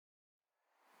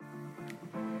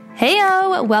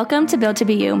Heyo! Welcome to Build to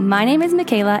Be You. My name is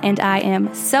Michaela, and I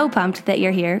am so pumped that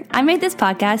you're here. I made this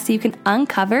podcast so you can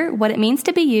uncover what it means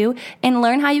to be you and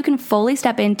learn how you can fully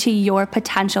step into your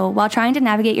potential while trying to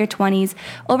navigate your 20s,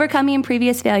 overcoming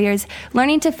previous failures,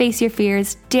 learning to face your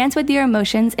fears, dance with your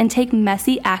emotions, and take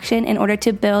messy action in order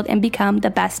to build and become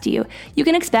the best you. You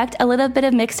can expect a little bit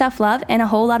of mixed tough love and a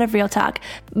whole lot of real talk.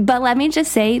 But let me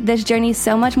just say, this journey is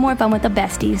so much more fun with a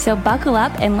bestie, so buckle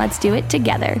up and let's do it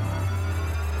together.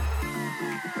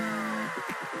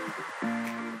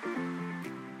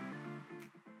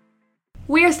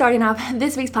 We are starting off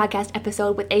this week's podcast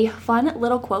episode with a fun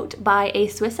little quote by a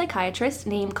Swiss psychiatrist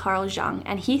named Carl Jung,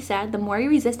 and he said, "The more you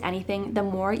resist anything, the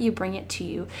more you bring it to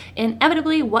you.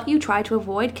 Inevitably, what you try to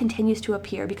avoid continues to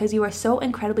appear because you are so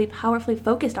incredibly powerfully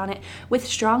focused on it with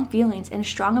strong feelings and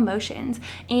strong emotions."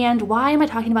 And why am I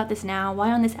talking about this now?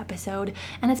 Why on this episode?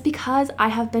 And it's because I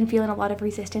have been feeling a lot of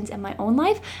resistance in my own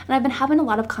life, and I've been having a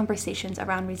lot of conversations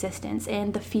around resistance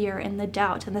and the fear and the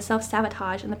doubt and the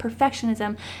self-sabotage and the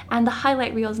perfectionism and the highlight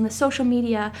reels and the social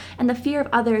media and the fear of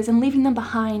others and leaving them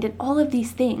behind and all of these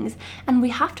things. And we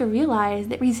have to realize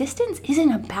that resistance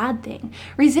isn't a bad thing.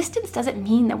 Resistance doesn't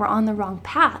mean that we're on the wrong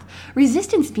path.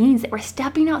 Resistance means that we're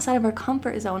stepping outside of our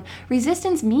comfort zone.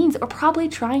 Resistance means that we're probably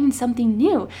trying something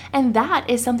new. And that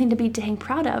is something to be dang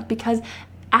proud of, because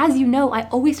as you know, I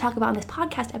always talk about in this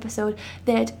podcast episode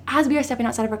that as we are stepping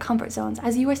outside of our comfort zones,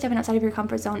 as you are stepping outside of your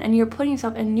comfort zone and you're putting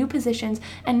yourself in new positions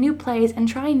and new plays and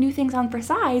trying new things on for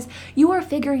size, you are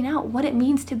figuring out what it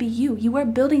means to be you. You are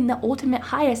building the ultimate,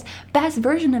 highest, best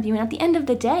version of you. And at the end of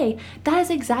the day, that is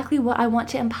exactly what I want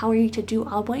to empower you to do.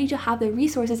 I want you to have the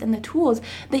resources and the tools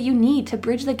that you need to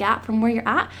bridge the gap from where you're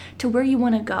at to where you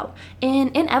want to go.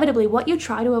 And inevitably, what you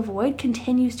try to avoid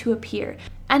continues to appear.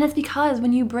 And it's because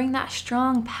when you bring that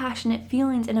strong, passionate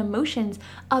feelings and emotions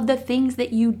of the things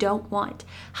that you don't want,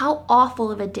 how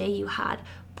awful of a day you had.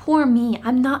 Poor me,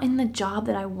 I'm not in the job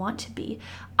that I want to be.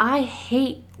 I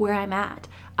hate where I'm at.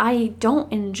 I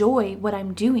don't enjoy what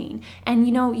I'm doing. And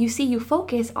you see, you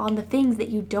focus on the things that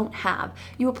you don't have.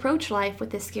 You approach life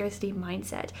with this scarcity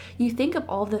mindset. You think of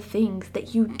all the things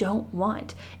that you don't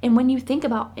want. And when you think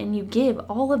about and you give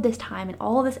all of this time and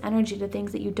all of this energy to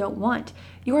things that you don't want,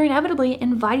 you are inevitably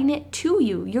inviting it to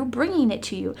you. You're bringing it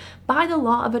to you by the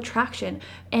law of attraction.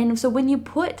 And so when you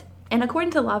put And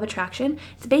according to the law of attraction,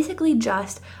 it's basically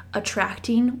just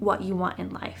attracting what you want in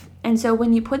life. And so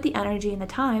when you put the energy and the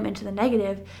time into the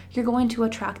negative, you're going to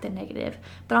attract the negative.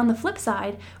 But on the flip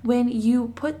side, when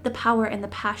you put the power and the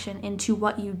passion into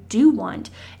what you do want,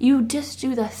 you just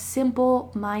do the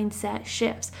simple mindset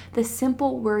shifts, the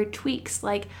simple word tweaks,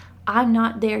 like, I'm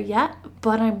not there yet,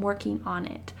 but I'm working on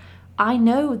it. I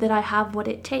know that I have what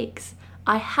it takes.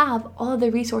 I have all of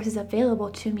the resources available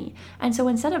to me. And so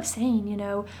instead of saying,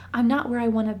 I'm not where I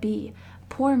want to be,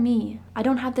 poor me, I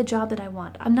don't have the job that I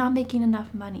want, I'm not making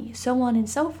enough money, so on and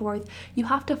so forth, you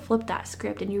have to flip that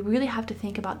script and you really have to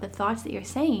think about the thoughts that you're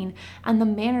saying and the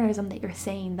mannerism that you're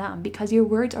saying them, because your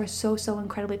words are so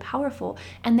incredibly powerful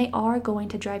and they are going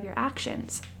to drive your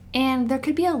actions. And there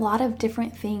could be a lot of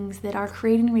different things that are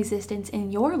creating resistance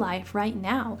in your life right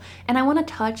now. And I want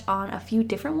to touch on a few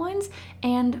different ones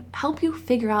and help you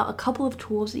figure out a couple of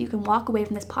tools that you can walk away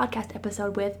from this podcast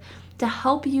episode with to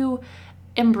help you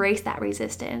embrace that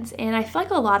resistance. And I feel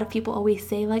like a lot of people always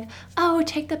say, like, oh,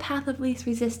 take the path of least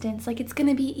resistance, like it's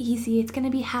gonna be easy, it's gonna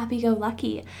be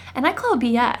happy-go-lucky. And I call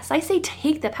BS. I say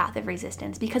take the path of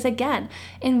resistance, because again,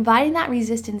 inviting that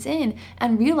resistance in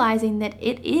and realizing that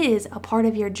it is a part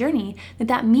of your journey,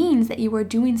 that means that you are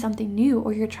doing something new,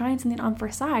 or you're trying something on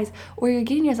for size, or you're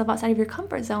getting yourself outside of your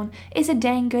comfort zone, is a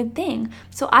dang good thing.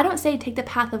 So I don't say take the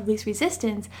path of least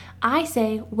resistance. I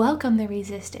say welcome the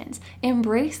resistance,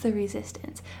 embrace the resistance.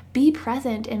 Be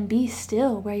present and be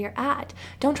still where you're at.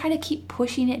 Don't try to keep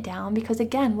pushing it down, because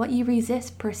again, what you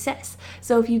resist persists.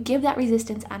 So if you give that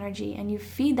resistance energy and you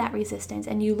feed that resistance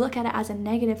and you look at it as a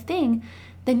negative thing,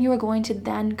 then you are going to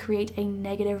then create a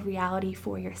negative reality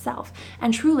for yourself.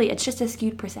 And truly, it's just a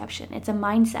skewed perception. It's a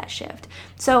mindset shift.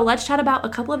 So let's chat about a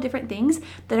couple of different things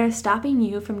that are stopping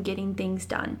you from getting things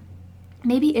done.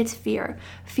 Maybe it's fear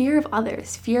of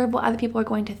others, fear of what other people are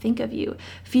going to think of you,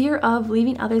 fear of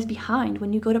leaving others behind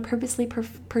when you go to purposely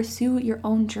pursue your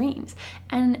own dreams,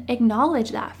 and acknowledge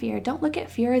that fear. Don't look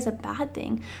at fear as a bad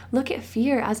thing. Look at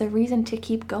fear as a reason to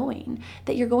keep going,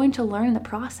 that you're going to learn the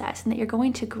process and that you're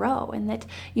going to grow, and that,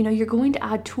 you're going to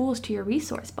add tools to your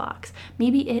resource box.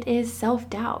 Maybe it is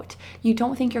self-doubt. You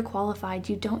don't think you're qualified.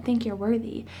 You don't think you're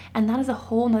worthy. And that is a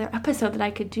whole nother episode that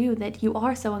I could do, that you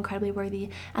are so incredibly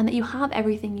worthy and that you have have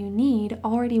everything you need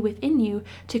already within you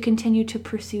to continue to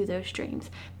pursue those dreams.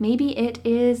 Maybe it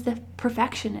is the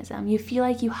perfectionism. You feel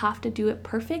like you have to do it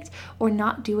perfect or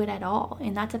not do it at all,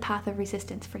 and that's a path of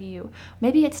resistance for you.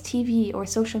 Maybe it's TV or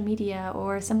social media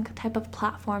or some type of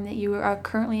platform that you are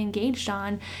currently engaged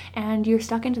on, and you're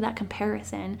stuck into that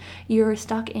comparison. You're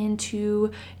stuck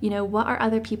into, what are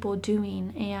other people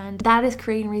doing? And that is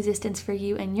creating resistance for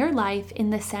you in your life, in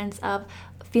the sense of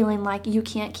feeling like you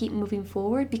can't keep moving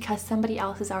forward because somebody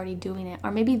else is already doing it,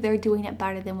 or maybe they're doing it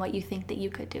better than what you think that you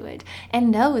could do it.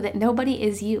 And know that nobody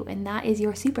is you, and that is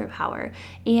your superpower.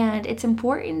 And it's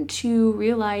important to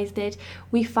realize that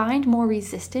we find more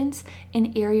resistance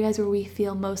in areas where we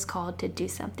feel most called to do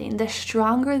something. The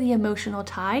stronger the emotional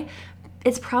tie,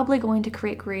 it's probably going to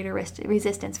create greater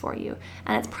resistance for you.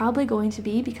 And it's probably going to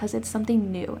be because it's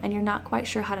something new and you're not quite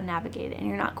sure how to navigate it and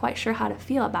you're not quite sure how to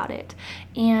feel about it.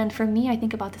 And for me, I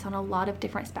think about this on a lot of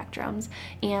different spectrums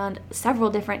and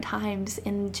several different times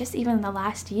in just even the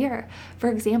last year. For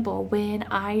example, when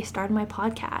I started my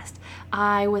podcast,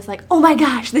 I was like, oh my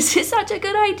gosh, this is such a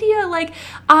good idea. Like,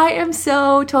 I am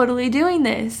so totally doing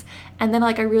this. And then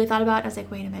I really thought about it. I was like,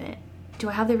 wait a minute. Do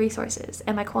I have the resources?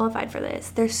 Am I qualified for this?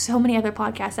 There's so many other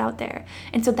podcasts out there.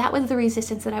 And so that was the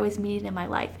resistance that I was meeting in my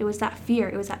life. It was that fear.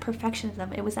 It was that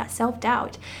perfectionism. It was that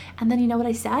self-doubt. And then you know what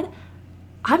I said?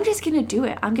 I'm just going to do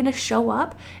it. I'm going to show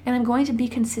up and I'm going to be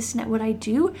consistent at what I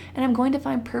do, and I'm going to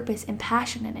find purpose and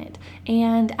passion in it.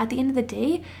 And at the end of the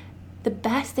day, the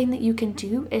best thing that you can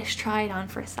do is try it on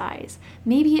for size.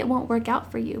 Maybe it won't work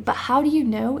out for you, but how do you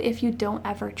know if you don't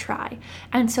ever try?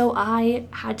 And so I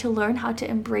had to learn how to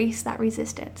embrace that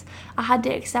resistance. I had to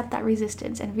accept that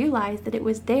resistance and realize that it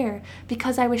was there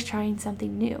because I was trying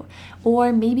something new.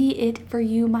 Or maybe it for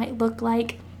you might look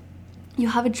like you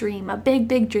have a dream, a big,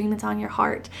 big dream that's on your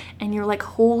heart, and you're like,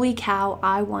 holy cow,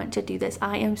 I want to do this.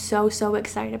 I am so, so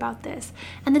excited about this.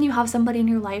 And then you have somebody in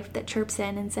your life that chirps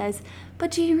in and says, but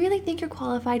do you really think you're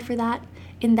qualified for that?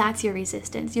 And that's your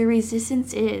resistance. Your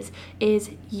resistance is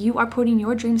you are putting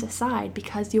your dreams aside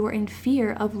because you are in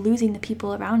fear of losing the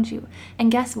people around you.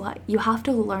 And guess what? You have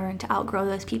to learn to outgrow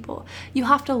those people. You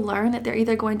have to learn that they're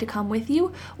either going to come with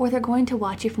you or they're going to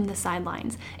watch you from the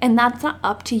sidelines. And that's not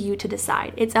up to you to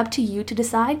decide. It's up to you to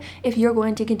decide if you're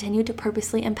going to continue to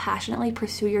purposely and passionately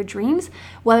pursue your dreams,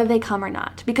 whether they come or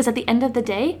not. Because at the end of the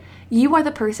day, you are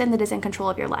the person that is in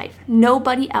control of your life.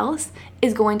 Nobody else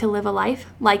is going to live a life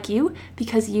like you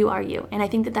because you are you. And I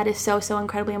think that that is so, so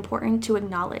incredibly important to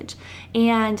acknowledge.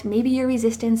 And maybe your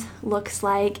resistance looks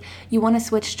like you want to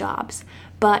switch jobs,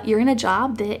 but you're in a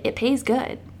job that it pays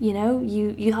good.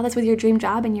 You have this with your dream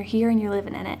job and you're here and you're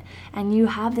living in it. And you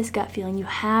have this gut feeling, you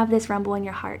have this rumble in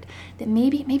your heart that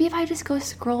maybe if I just go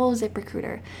scroll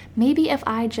ZipRecruiter, maybe if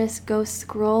I just go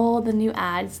scroll the new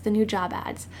ads, the new job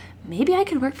ads, maybe I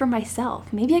could work for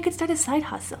myself. Maybe I could start a side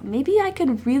hustle. Maybe I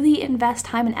could really invest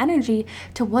time and energy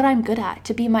to what I'm good at,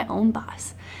 to be my own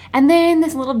boss. And then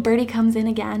this little birdie comes in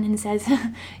again and says,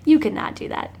 you could not do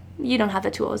that. You don't have the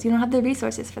tools. You don't have the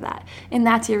resources for that. And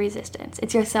that's your resistance.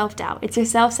 It's your self-doubt. It's your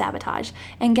self-sabotage.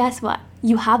 And guess what?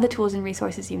 You have the tools and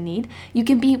resources you need. You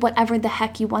can be whatever the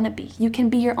heck you want to be. You can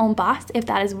be your own boss if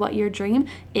that is what your dream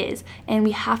is. And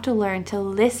we have to learn to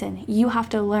listen. You have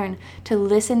to learn to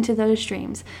listen to those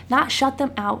dreams. Not shut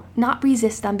them out. Not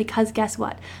resist them, because guess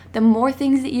what? The more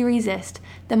things that you resist,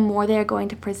 the more they are going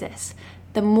to persist.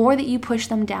 The more that you push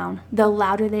them down, the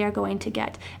louder they are going to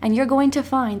get. And you're going to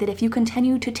find that if you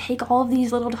continue to take all of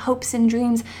these little hopes and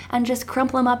dreams and just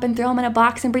crumple them up and throw them in a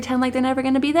box and pretend like they're never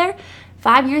going to be there,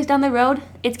 5 years down the road,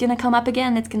 it's going to come up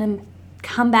again. It's going to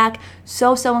come back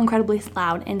so, so incredibly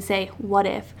loud and say, what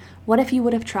if? What if you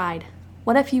would have tried?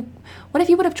 What if you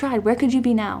would have tried? Where could you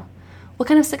be now? What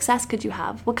kind of success could you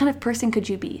have? What kind of person could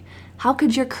you be? How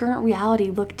could your current reality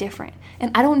look different?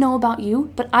 And I don't know about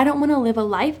you, but I don't want to live a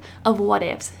life of what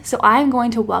ifs. So I'm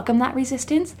going to welcome that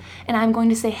resistance, and I'm going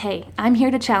to say, hey, I'm here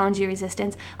to challenge your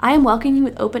resistance. I am welcoming you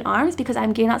with open arms because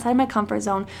I'm getting outside my comfort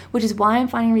zone, which is why I'm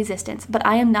finding resistance. But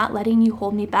I am not letting you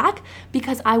hold me back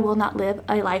because I will not live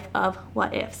a life of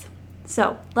what ifs.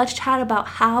 So let's chat about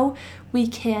how we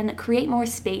can create more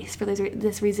space for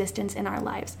this resistance in our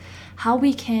lives, how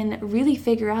we can really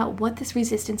figure out what this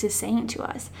resistance is saying to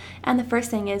us. And the first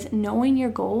thing is knowing your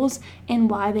goals and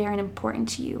why they are important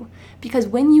to you. Because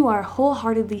when you are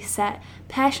wholeheartedly set,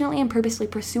 passionately and purposely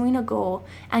pursuing a goal,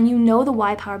 and you know the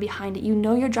why power behind it, you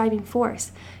know your driving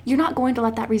force, you're not going to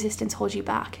let that resistance hold you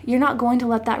back. You're not going to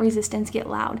let that resistance get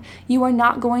loud. You are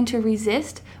not going to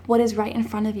resist what is right in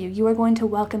front of you. You are going to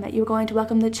welcome it. You're going to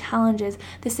welcome the challenges,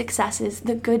 the successes,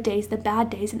 the good days, the bad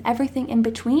days, and everything in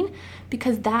between,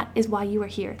 because that is why you are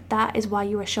here. That is why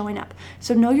you are showing up.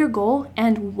 So know your goal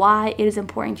and why it is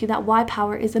important to you. That why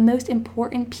power is the most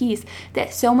important piece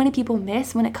that so many people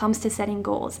miss when it comes to setting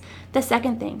goals. The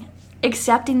second thing,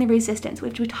 accepting the resistance,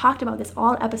 which we talked about this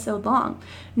all episode long.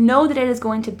 Know that it is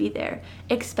going to be there,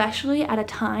 especially at a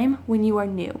time when you are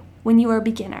new, when you are a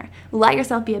beginner. Let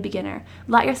yourself be a beginner.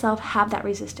 Let yourself have that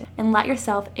resistance and let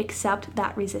yourself accept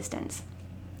that resistance.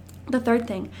 The third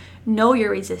thing, know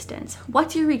your resistance.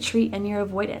 What's your retreat and your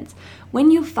avoidance? When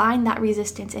you find that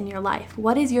resistance in your life,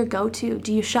 what is your go-to?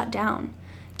 Do you shut down?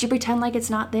 Do you pretend like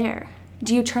it's not there?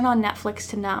 Do you turn on Netflix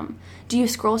to numb? Do you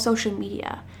scroll social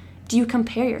media? Do you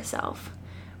compare yourself?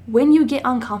 When you get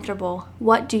uncomfortable,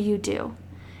 what do you do?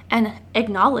 And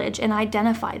acknowledge and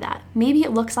identify that. Maybe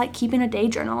it looks like keeping a day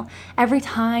journal. Every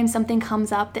time something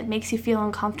comes up that makes you feel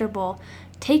uncomfortable,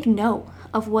 take note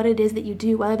of what it is that you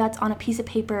do, whether that's on a piece of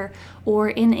paper or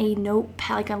in a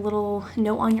notepad, like a little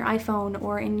note on your iPhone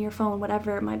or in your phone,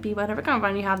 whatever it might be, whatever kind of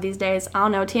phone you have these days. I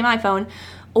don't know, team iPhone.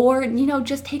 Or,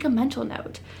 just take a mental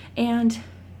note and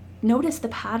notice the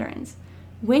patterns.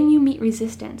 When you meet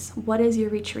resistance, what is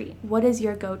your retreat? What is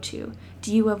your go-to?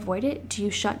 Do you avoid it? Do you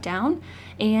shut down?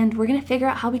 And we're going to figure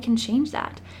out how we can change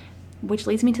that, which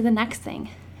leads me to the next thing.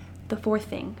 The fourth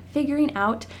thing, figuring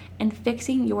out and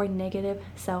fixing your negative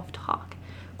self-talk.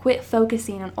 Quit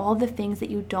focusing on all the things that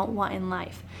you don't want in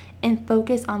life and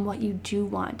focus on what you do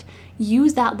want.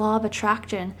 Use that law of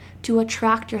attraction to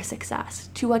attract your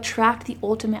success, to attract the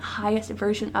ultimate highest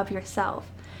version of yourself.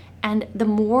 And the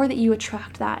more that you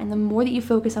attract that and the more that you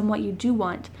focus on what you do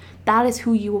want, that is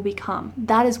who you will become.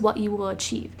 That is what you will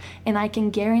achieve. And I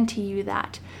can guarantee you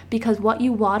that, because what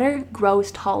you water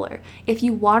grows taller. If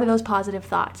you water those positive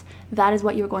thoughts, that is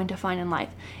what you're going to find in life.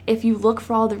 If you look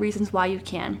for all the reasons why you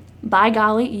can, by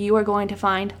golly, you are going to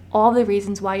find all the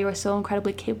reasons why you are so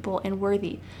incredibly capable and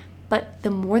worthy. But the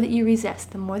more that you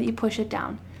resist, the more that you push it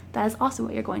down, that is also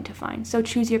what you're going to find. So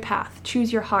choose your path,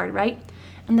 choose your heart, right?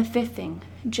 And the fifth thing,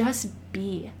 just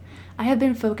be. I have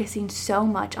been focusing so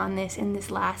much on this in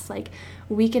this last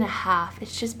week and a half.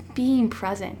 It's just being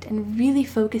present and really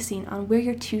focusing on where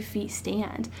your 2 feet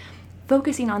stand.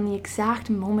 Focusing on the exact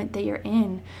moment that you're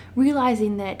in.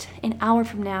 Realizing that an hour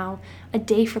from now, a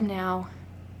day from now,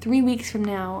 3 weeks from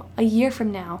now, a year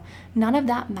from now, none of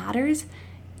that matters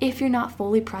if you're not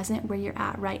fully present where you're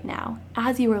at right now.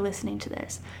 As you are listening to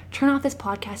this, turn off this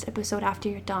podcast episode after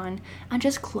you're done and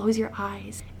just close your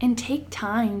eyes and take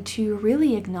time to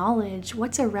really acknowledge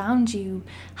what's around you,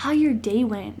 how your day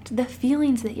went, the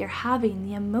feelings that you're having,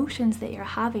 the emotions that you're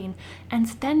having, and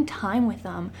spend time with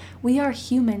them. We are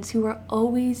humans who are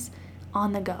always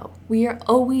on the go. We are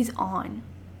always on.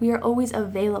 We are always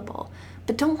available.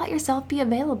 But don't let yourself be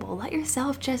available. Let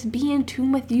yourself just be in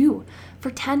tune with you for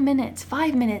 10 minutes,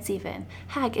 5 minutes even.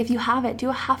 Heck, if you have it, do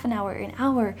a half an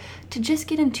hour to just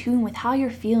get in tune with how you're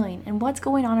feeling and what's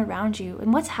going on around you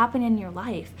and what's happening in your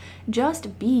life.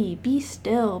 Just be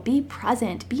still, be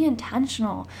present, be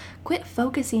intentional. Quit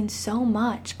focusing so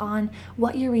much on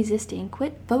what you're resisting.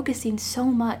 Quit focusing so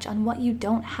much on what you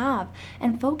don't have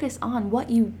and focus on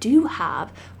what you do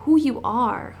have, who you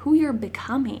are, who you're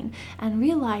becoming, and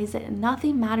realize that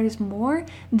nothing matters more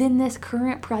than this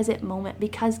current present moment,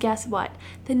 because guess what?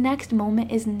 The next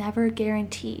moment is never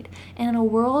guaranteed. And in a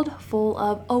world full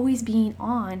of always being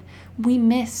on, we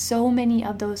miss so many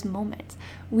of those moments.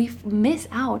 We miss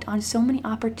out on so many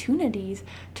opportunities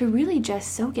to really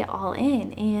just soak it all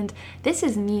in. And this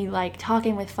is me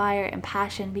talking with fire and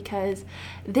passion, because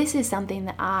this is something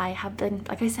that I have been,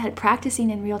 like I said, practicing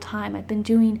in real time. I've been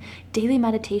doing daily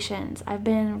meditations. I've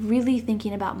been really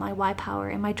thinking about my why power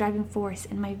and my driving force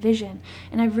and my vision.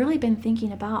 And I've really been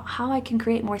thinking about how I can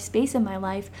create more space in my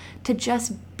life to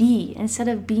just be, instead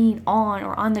of being on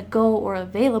or on the go or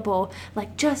available,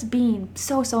 just being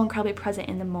so incredibly present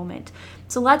in the moment.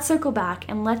 So let's circle back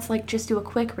and let's just do a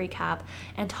quick recap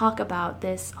and talk about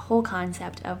this whole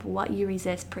concept of what you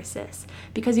resist persists,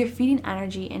 because you're feeding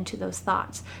energy into those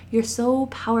thoughts. You're so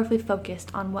powerfully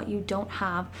focused on what you don't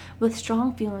have with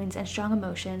strong feelings and strong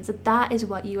emotions that is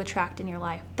what you attract in your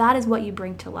life. That is what you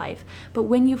bring to life. But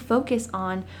when you focus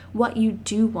on what you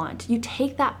do want, you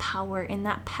take that power and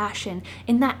that passion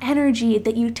and that energy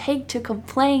that you take to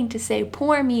complain, to say,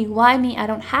 poor me, why me, I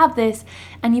don't have this,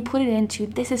 and you put it into,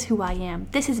 this is who I am.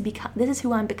 This is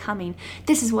who I'm becoming.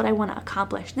 This is what I want to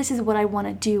accomplish. This is what I want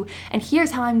to do. And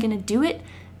here's how I'm going to do it.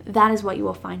 that is what you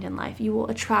will find in life. You will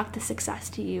attract the success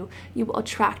to you. You will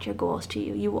attract your goals to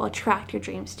you. You will attract your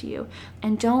dreams to you.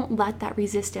 And don't let that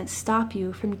resistance stop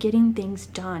you from getting things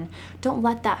done. Don't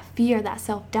let that fear, that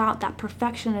self-doubt, that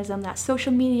perfectionism, that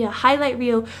social media highlight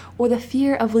reel, or the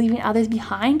fear of leaving others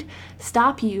behind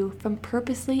stop you from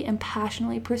purposely and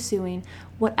passionately pursuing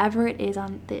whatever it is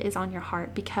on your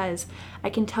heart. Because I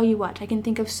can tell you what, I can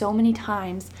think of so many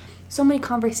times, so many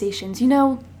conversations.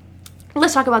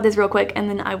 Let's talk about this real quick and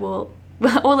then I will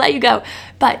we'll let you go.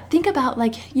 But think about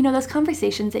those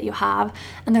conversations that you have,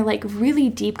 and they're like really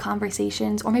deep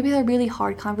conversations, or maybe they're really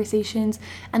hard conversations,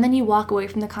 and then you walk away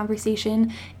from the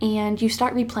conversation and you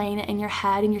start replaying it in your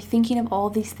head, and you're thinking of all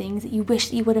these things that you wish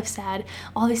that you would have said,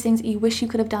 all these things that you wish you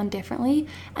could have done differently,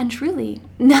 and truly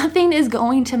nothing is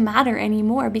going to matter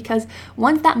anymore, because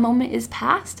once that moment is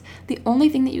past, the only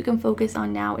thing that you can focus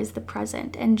on now is the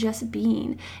present and just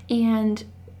being. And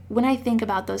when I think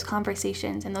about those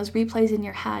conversations and those replays in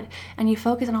your head, and you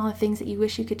focus on all the things that you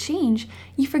wish you could change,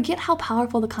 you forget how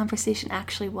powerful the conversation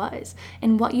actually was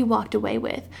and what you walked away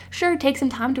with. Sure, take some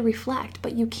time to reflect,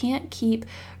 but you can't keep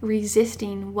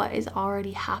resisting what has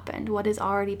already happened, what has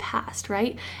already passed,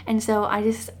 right? And so I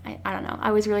don't know.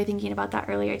 I was really thinking about that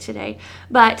earlier today.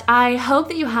 But I hope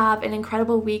that you have an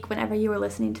incredible week whenever you are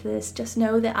listening to this. Just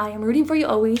know that I am rooting for you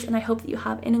always, and I hope that you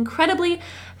have an incredibly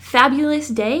fabulous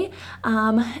day.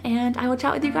 And I will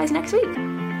chat with you guys next week.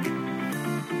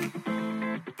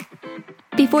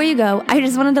 Before you go, I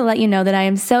just wanted to let you know that I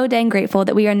am so dang grateful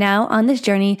that we are now on this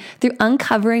journey through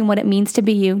uncovering what it means to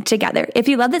be you together. If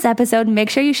you love this episode,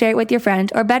 make sure you share it with your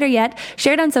friend, or better yet,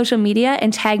 share it on social media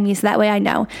and tag me so that way I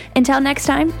know. Until next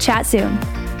time, chat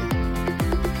soon.